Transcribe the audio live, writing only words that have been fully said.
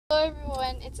Hello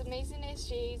everyone, it's Amazing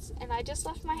SGs, and I just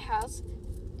left my house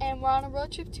and we're on a road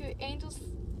trip to Angels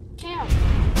Camp.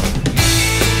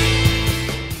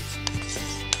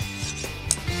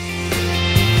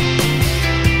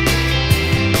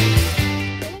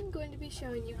 I'm going to be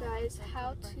showing you guys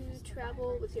how to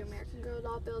travel with your American Girl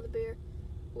doll, Build-A-Bear,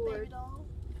 or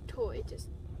toy, it just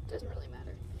doesn't really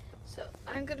matter. So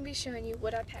I'm going to be showing you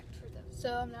what I packed for them.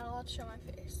 So I'm not allowed to show my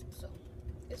face, so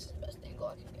this is the best angle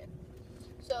I can get.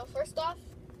 So first off,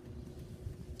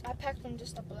 I packed them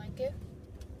just a blanket.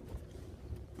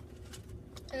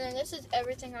 And then this is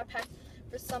everything I packed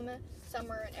for summer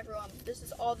and everyone. This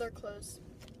is all their clothes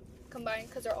combined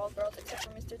because they're all girls except for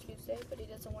Mr. Tuesday, but he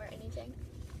doesn't wear anything.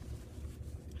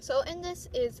 So in this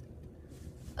is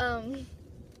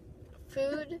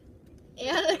food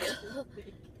and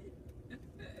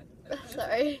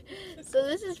sorry. So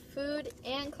this is food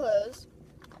and clothes.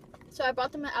 So I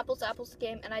brought them an Apples to Apples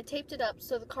game and I taped it up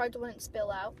so the cards wouldn't spill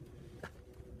out.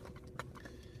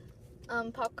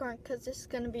 Popcorn, because this is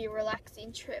going to be a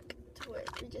relaxing trip to where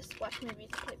we just watch movies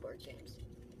and play board games.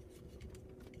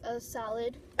 A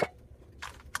salad.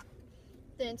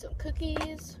 Then some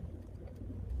cookies.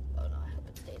 Oh no, I hope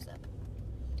it stays up.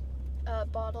 A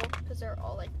bottle, because they're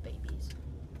all like babies.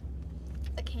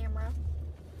 A camera,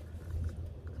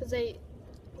 because they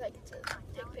like to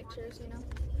take pictures, you know.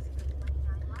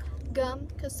 Gum,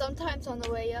 because sometimes on the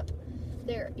way up,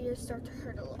 their ears start to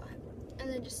hurt a lot. And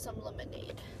then just some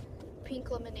lemonade.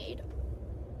 Pink lemonade.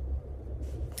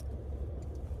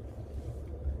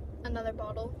 Another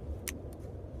bottle.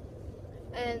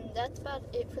 And that's about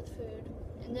it for the food.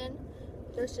 And then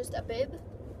there's just a bib,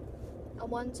 a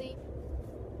onesie.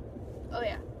 Oh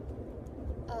yeah.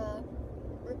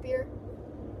 Root beer.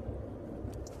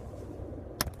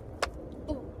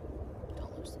 Ooh,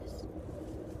 don't lose this.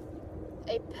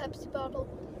 A Pepsi bottle.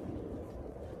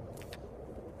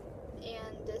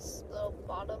 And this little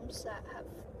bottoms that have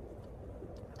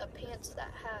pants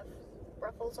that have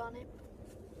ruffles on it,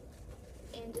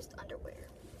 and just underwear.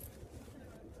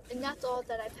 And that's all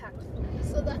that I packed.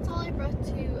 So that's all I brought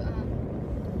to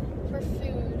for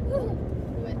food. Ooh,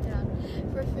 went down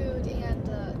for food and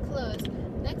clothes.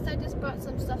 Next, I just brought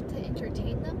some stuff to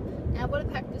entertain them, and I would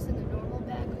have packed this in a normal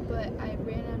bag, but I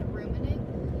ran out of room in it.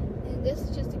 And this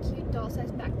is just a cute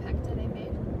doll-sized backpack that I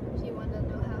made. If you want to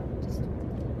know how, just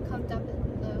comment down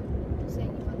below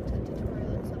saying you want a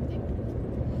tutorial or something.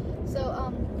 So,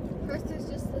 first there's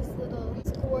just this little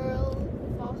squirrel,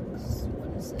 fox,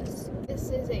 what is this? This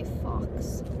is a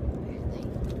fox, apparently.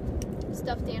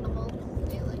 Stuffed animal,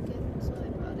 they like it, so I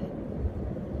brought it.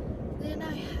 Then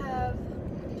I have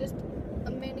just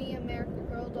a mini American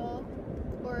Girl doll,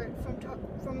 or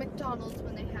from McDonald's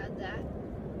when they had that.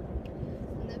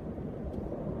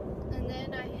 And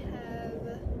then I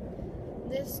have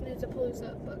this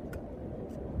Snoozapalooza book.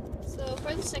 So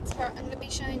for the sixth part, I'm going to be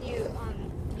showing you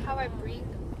how I bring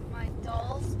my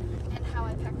dolls and how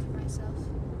I pack for myself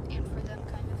and for them,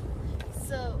 kind of.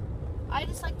 So I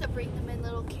just like to bring them in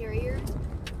little carriers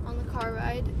on the car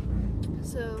ride.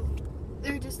 So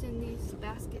they're just in these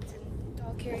baskets and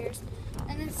doll carriers.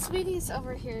 And then Sweetie's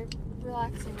over here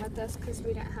relaxing with us because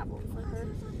we didn't have one for her.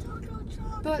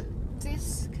 But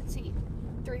this can seat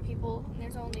 3 people, and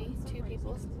there's only 2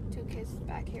 kids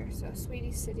back here. So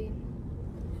Sweetie's sitting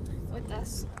with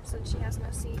us since she has no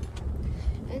seat.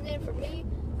 And then for me,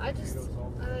 I just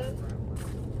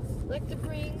like to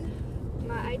bring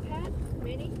my iPad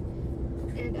mini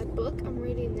and a book. I'm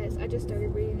reading this. I just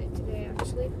started reading it today,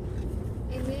 actually.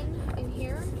 And then in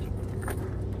here,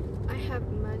 I have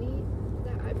money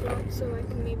that I brought so I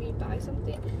can maybe buy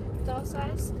something doll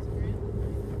size.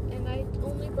 And I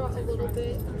only brought a little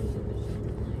bit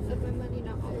of my money,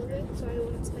 not all of it, so I don't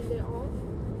want to spend it all.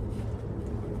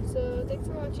 So thanks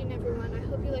for watching, everyone. I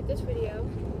hope you like this video.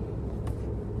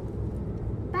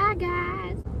 Bye, guys.